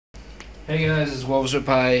Hey guys, it's Wolves with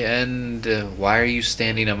Pie, and why are you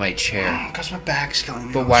standing on my chair? Because my back's killing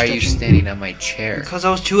me. But why are you standing on my chair? Because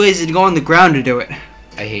I was too lazy to go on the ground to do it.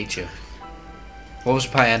 I hate you. Wolves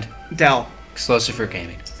with Pie and Dell. Explosive for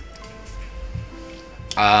Gaming.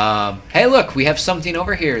 Hey look, we have something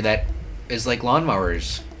over here that is like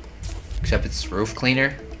lawnmowers. Except it's roof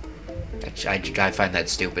cleaner. I find that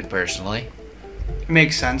stupid, personally. It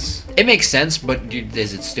makes sense. It makes sense, but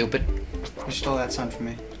is it stupid? You stole that sun from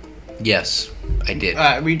me. Yes, I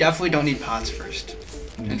did. We definitely don't need pots first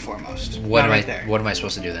and foremost. What Not am right there. What am I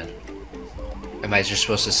supposed to do then? Am I just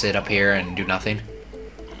supposed to sit up here and do nothing?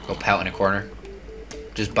 Go pout in a corner?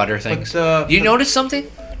 Just butter things? You notice something?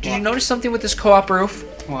 Did you notice something with this co-op roof?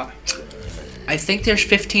 What? I think there's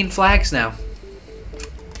 15 flags now.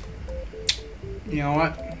 You know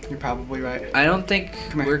what? You're probably right. I don't think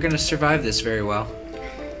we're gonna survive this very well.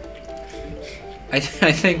 I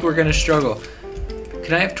think we're gonna struggle.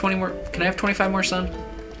 Can I have 20 more? Can I have 25 more, son?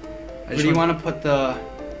 Where do you want to put the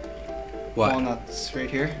walnuts? Right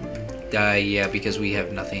here? Yeah, because we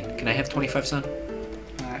have nothing. Can I have 25, son?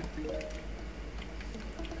 Alright.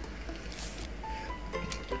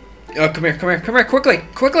 Oh, come here, quickly!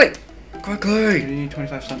 What do you need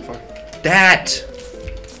 25 sun for? That's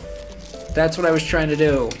what I was trying to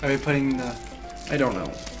do. Are we putting the... I don't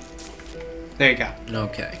know. There you go.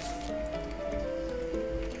 Okay.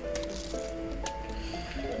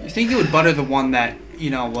 You think you would butter the one that, you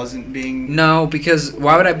know, wasn't being... No, because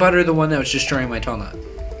why would I butter the one that was destroying my tall nut?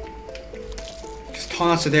 Because tall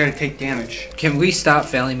nuts are there to take damage. Can we stop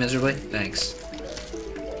failing miserably? Thanks.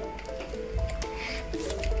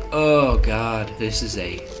 Oh god, this is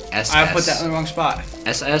a SS. I put that in the wrong spot.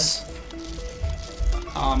 SS?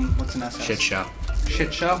 What's an SS? Shit show.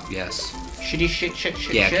 Shit show? Yes. Shitty shit.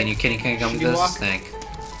 Yeah, shit? can you come with Shitty this? walk? Thank.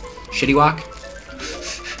 Shitty walk?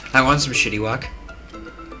 I want some shitty walk.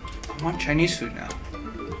 I want Chinese food now.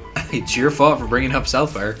 It's your fault for bringing up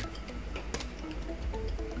South Park.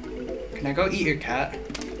 Can I go eat your cat?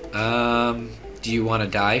 Do you want to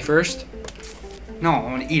die first? No, I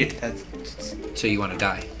want to eat it. So you want to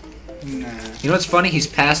die? Nah. You know what's funny? He's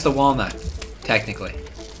past the walnut, technically.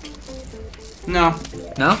 No.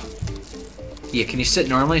 No? Yeah, can you sit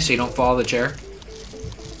normally so you don't fall the chair?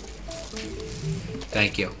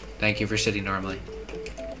 Thank you. Thank you for sitting normally.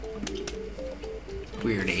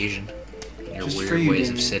 Weird Asian. Your Just for weird you, ways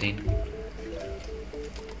of Damien. sitting.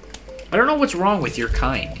 I don't know what's wrong with your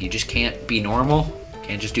kind. You just can't be normal?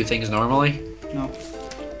 Can't just do things normally? No.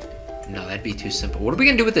 No, that'd be too simple. What are we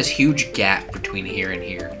gonna do with this huge gap between here and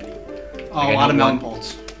here? Oh, Like, a I lot of know melon one-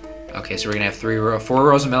 bolts. Okay, so we're gonna have 4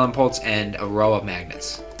 rows of melon bolts and a row of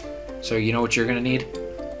magnets. So you know what you're gonna need?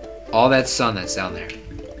 All that sun that's down there.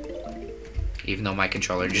 Even though my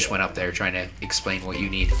controller just went up there trying to explain what you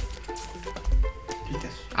need. Eat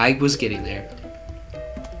this. I was getting there.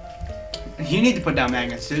 You need to put down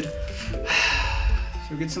magnets, dude.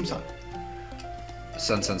 So get some sun.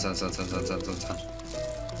 Sun.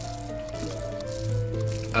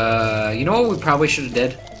 You know what we probably should have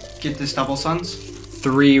did? Get this double suns.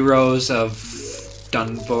 3 rows of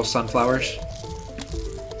Dunville sunflowers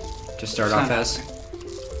to start It's off not as.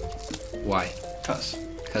 Why? Cause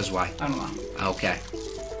Because why? I don't know. Okay.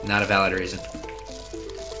 Not a valid reason.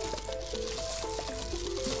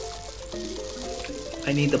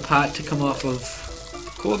 I need the pot to come off of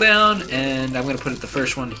cooldown, and I'm going to put it the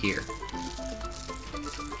first one here.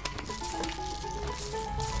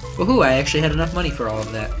 Woohoo, I actually had enough money for all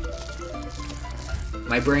of that.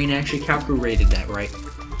 My brain actually calculated that right.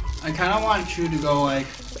 I kind of want you to go like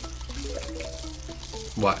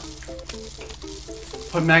What?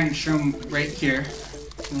 put magnet shroom right here,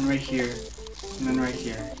 and then right here, and then right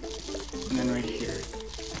here, and then right here,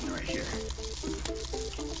 and then right here.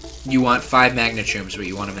 You want 5 magnet shrooms, but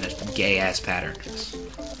you want them in a gay-ass pattern.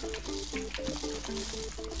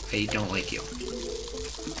 I don't like you.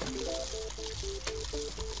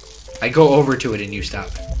 I go over to it and you stop.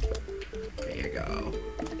 There you go.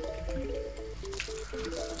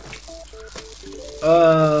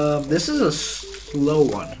 This is a slow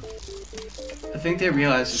one. I think they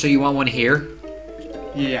realized. So you want one here?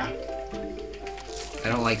 Yeah. I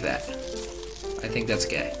don't like that. I think that's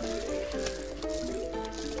gay.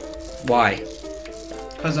 Why?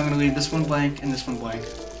 Because I'm gonna leave this one blank and this one blank.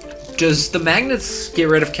 Does the magnets get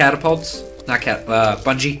rid of catapults? Not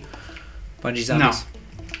bungee? Bungee zombies?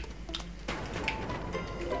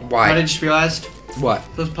 Why? What I just realized? What?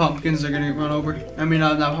 Those pumpkins are gonna get run over. I mean,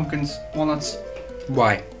 not pumpkins, walnuts.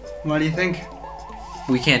 Why? Why do you think?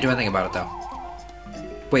 We can't do anything about it though.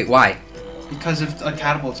 Wait, why? Because if a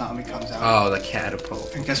catapult zombie comes out. Oh, the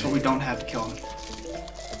catapult. And guess what we don't have to kill him?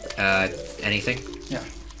 Anything? Yeah.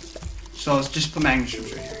 So let's just put magnet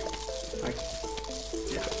shrooms right here. Like,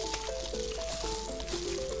 yeah.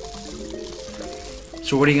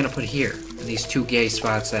 So what are you gonna put here? In these two gay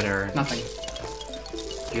spots that are... Nothing.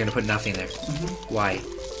 You're gonna put nothing there. Mm-hmm. Why?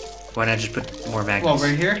 Why not just put more magnets? Well,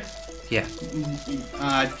 right here? Yeah.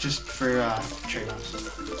 Just for trade-offs.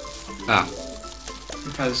 Ah.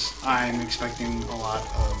 Because I'm expecting a lot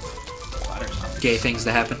of ladder zombies. Gay things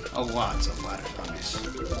to happen? A lot of ladder zombies.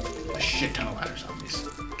 A shit ton of ladder zombies.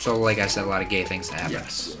 So, like I said, a lot of gay things to happen.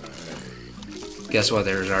 Yes. Guess what?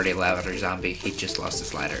 There was already a ladder zombie. He just lost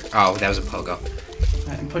his ladder. Oh, that was a pogo.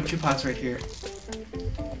 And put 2 pots right here.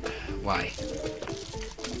 Why?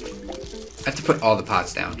 I have to put all the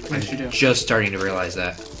pots down. Yes, you do. Just starting to realize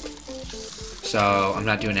that. So, I'm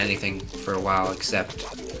not doing anything for a while except...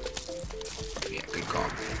 Yeah, good call.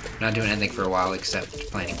 I'm not doing anything for a while except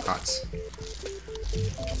planting pots.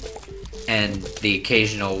 And the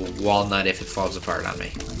occasional walnut if it falls apart on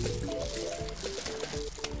me.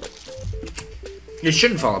 It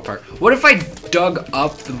shouldn't fall apart. What if I dug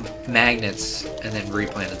up the magnets and then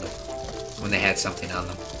replanted them when they had something on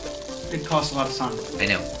them? It costs a lot of sun. I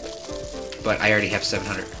know. But I already have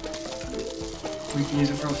 700. We can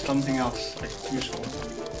use it for something else, like useful.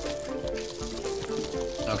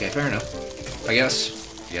 Okay, fair enough. I guess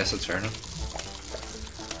that's fair enough.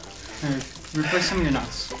 Here, replace some of your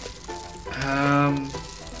nuts.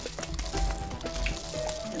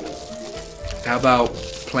 How about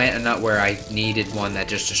plant a nut where I needed one that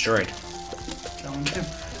just destroyed? That one too.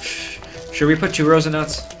 Should we put 2 rows of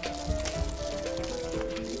nuts?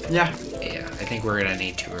 Yeah. Yeah, I think we're gonna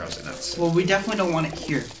need 2 rows of nuts. Well, we definitely don't want it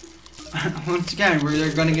here. Once again,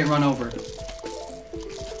 they're gonna get run over.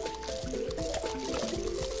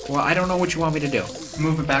 Well, I don't know what you want me to do.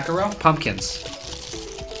 Move it back a row. Pumpkins.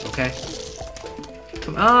 Okay?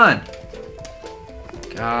 Come on!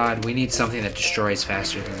 God, we need something that destroys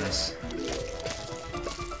faster than this.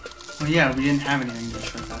 Well, yeah, we didn't have anything to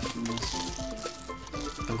destroy faster than this.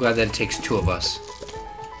 I'm glad that it takes 2 of us.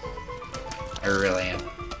 I really am.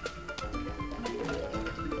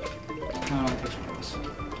 No, it takes one of us.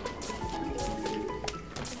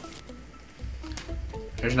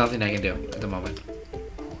 There's nothing I can do at the moment.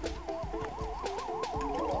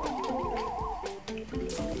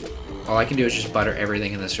 All I can do is just butter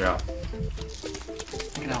everything in this row.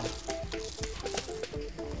 No.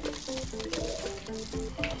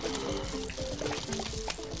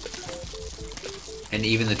 And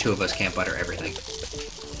even the 2 of us can't butter everything.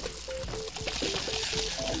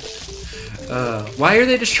 Why are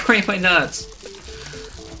they destroying my nuts?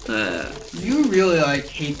 You really, like,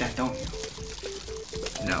 hate that, don't you?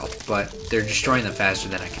 No, but they're destroying them faster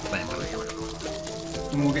than I can plant them.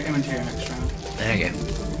 And we'll get inventory next round. Okay.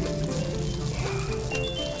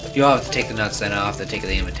 You'll have to take the nuts, then I'll have to take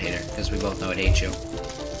the imitator, because we both know it hates you.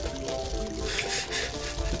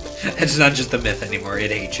 It's not just a myth anymore,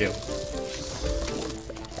 it hates you.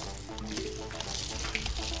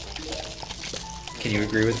 Can you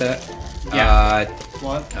agree with that? Yeah.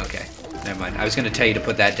 What? Okay, never mind. I was going to tell you to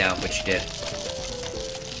put that down, but you did.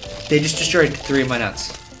 They just destroyed 3 of my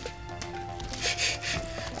nuts.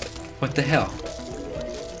 What the hell?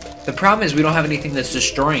 The problem is we don't have anything that's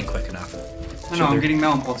destroying quick enough. I know, I'm getting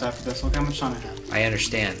melon pulse after this. Look how much sun I have. I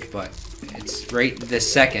understand, but it's right this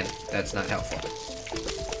second that's not helpful.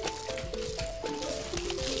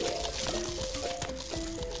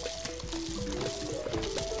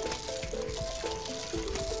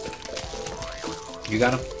 You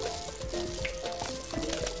got him?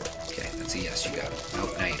 Okay, that's a yes, you got him.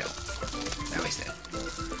 Nope, now you don't. Now he's dead.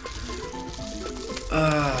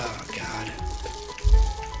 Oh, God.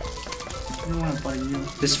 I don't want to butter you.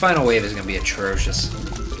 This final wave is going to be atrocious.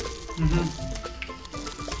 Mm-hmm.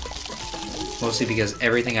 Mostly because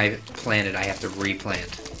everything I planted, I have to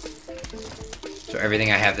replant. So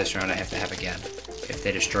everything I have this round, I have to have again. If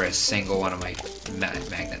they destroy a single one of my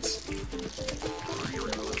magnets.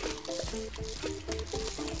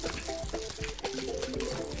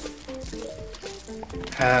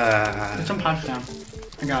 Put some pots down.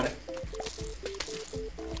 I got it.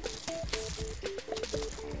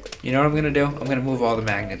 You know what I'm going to do? I'm going to move all the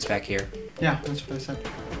magnets back here. Yeah, that's what I said.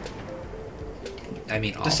 I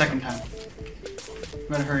mean all. The second time.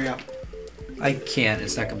 Better hurry up. I can't.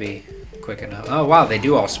 It's not going to be quick enough. Oh, wow. They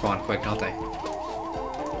do all spawn quick, don't they?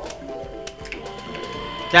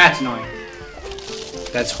 That's annoying.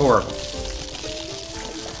 That's horrible.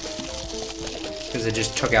 Because it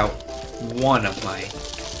just took out one of my...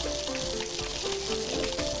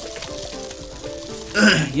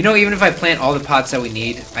 You know, even if I plant all the pots that we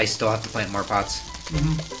need, I still have to plant more pots.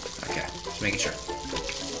 Mm-hmm. Okay, just making sure.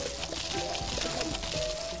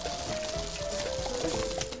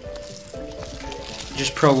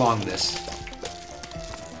 Just prolong this.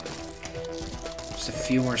 Just a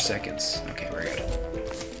few more seconds. Okay, we're good.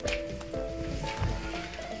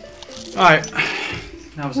 Alright.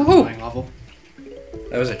 That was an Woohoo. annoying level.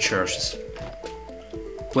 That was atrocious.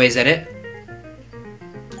 Wait, is that it?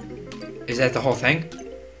 Is that the whole thing?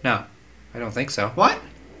 No, I don't think so. What?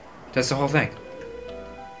 That's the whole thing.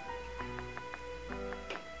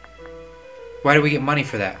 Why did we get money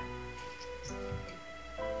for that?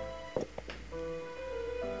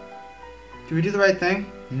 Did we do the right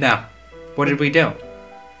thing? No. What did we do?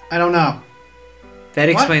 I don't know. That What?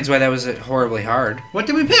 explains why that was horribly hard. What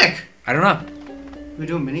did we pick? I don't know. Did we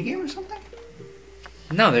do a minigame or something?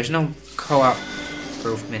 No, there's no co-op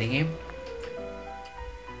proof minigame.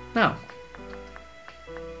 No.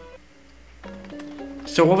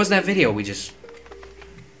 So what was that video we just...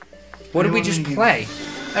 What did we just play?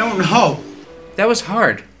 I don't know. That was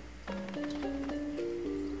hard.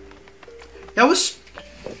 That was...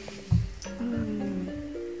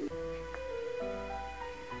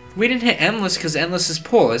 We didn't hit endless because endless is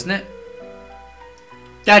pull, isn't it?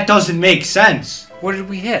 That doesn't make sense. What did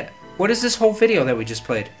we hit? What is this whole video that we just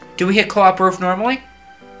played? Did we hit co-op roof normally?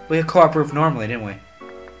 We hit co-op roof normally, didn't we?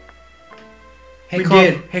 We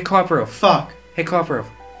did. Hit co-op roof. Fuck. Hit co-op roof.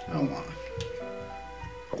 I don't want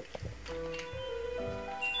to.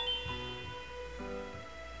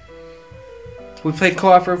 We played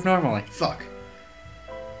co-op roof normally. Fuck.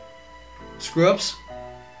 Screw ups?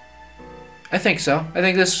 I think so. I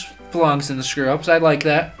think this belongs in the screw ups. I like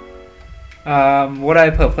that. What I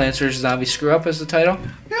put Plants vs Zombies screw up as the title?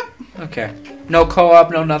 Yep. Okay. No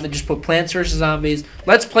co-op, no nothing. Just put Plants vs Zombies.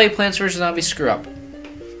 Let's play Plants vs Zombies screw up.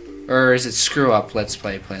 Or is it screw up? Let's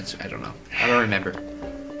play Plants. I don't know. I don't remember.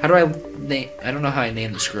 How do I name? I don't know how I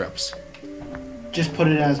name the screw ups. Just put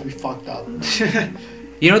it as we fucked up.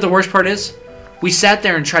 You know what the worst part is? We sat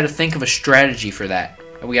there and tried to think of a strategy for that,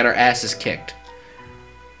 and we got our asses kicked.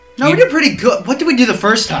 No, we did pretty good. What did we do the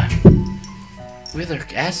first time? We had our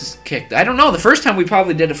asses kicked. I don't know. The first time we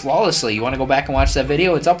probably did it flawlessly. You want to go back and watch that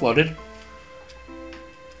video? It's uploaded.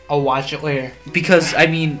 I'll watch it later. Because, I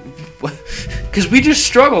mean, because we just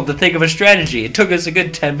struggled to think of a strategy. It took us a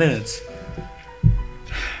good 10 minutes.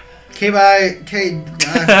 Okay, bye. Okay,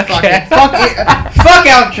 fuck Okay. it. Fuck it. Fuck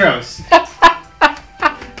outros.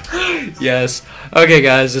 Yes. Okay,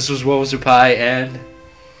 guys, this was What Was Your Pie, and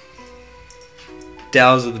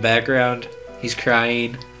Dal's in the background. He's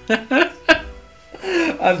crying.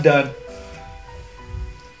 I'm done.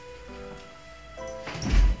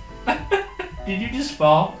 Did you just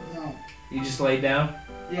fall? No. You just laid down?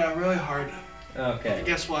 Yeah, really hard. Okay. And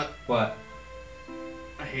guess what? What?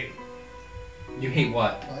 I hate it. You hate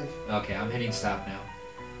what? Life. Okay, I'm hitting stop now.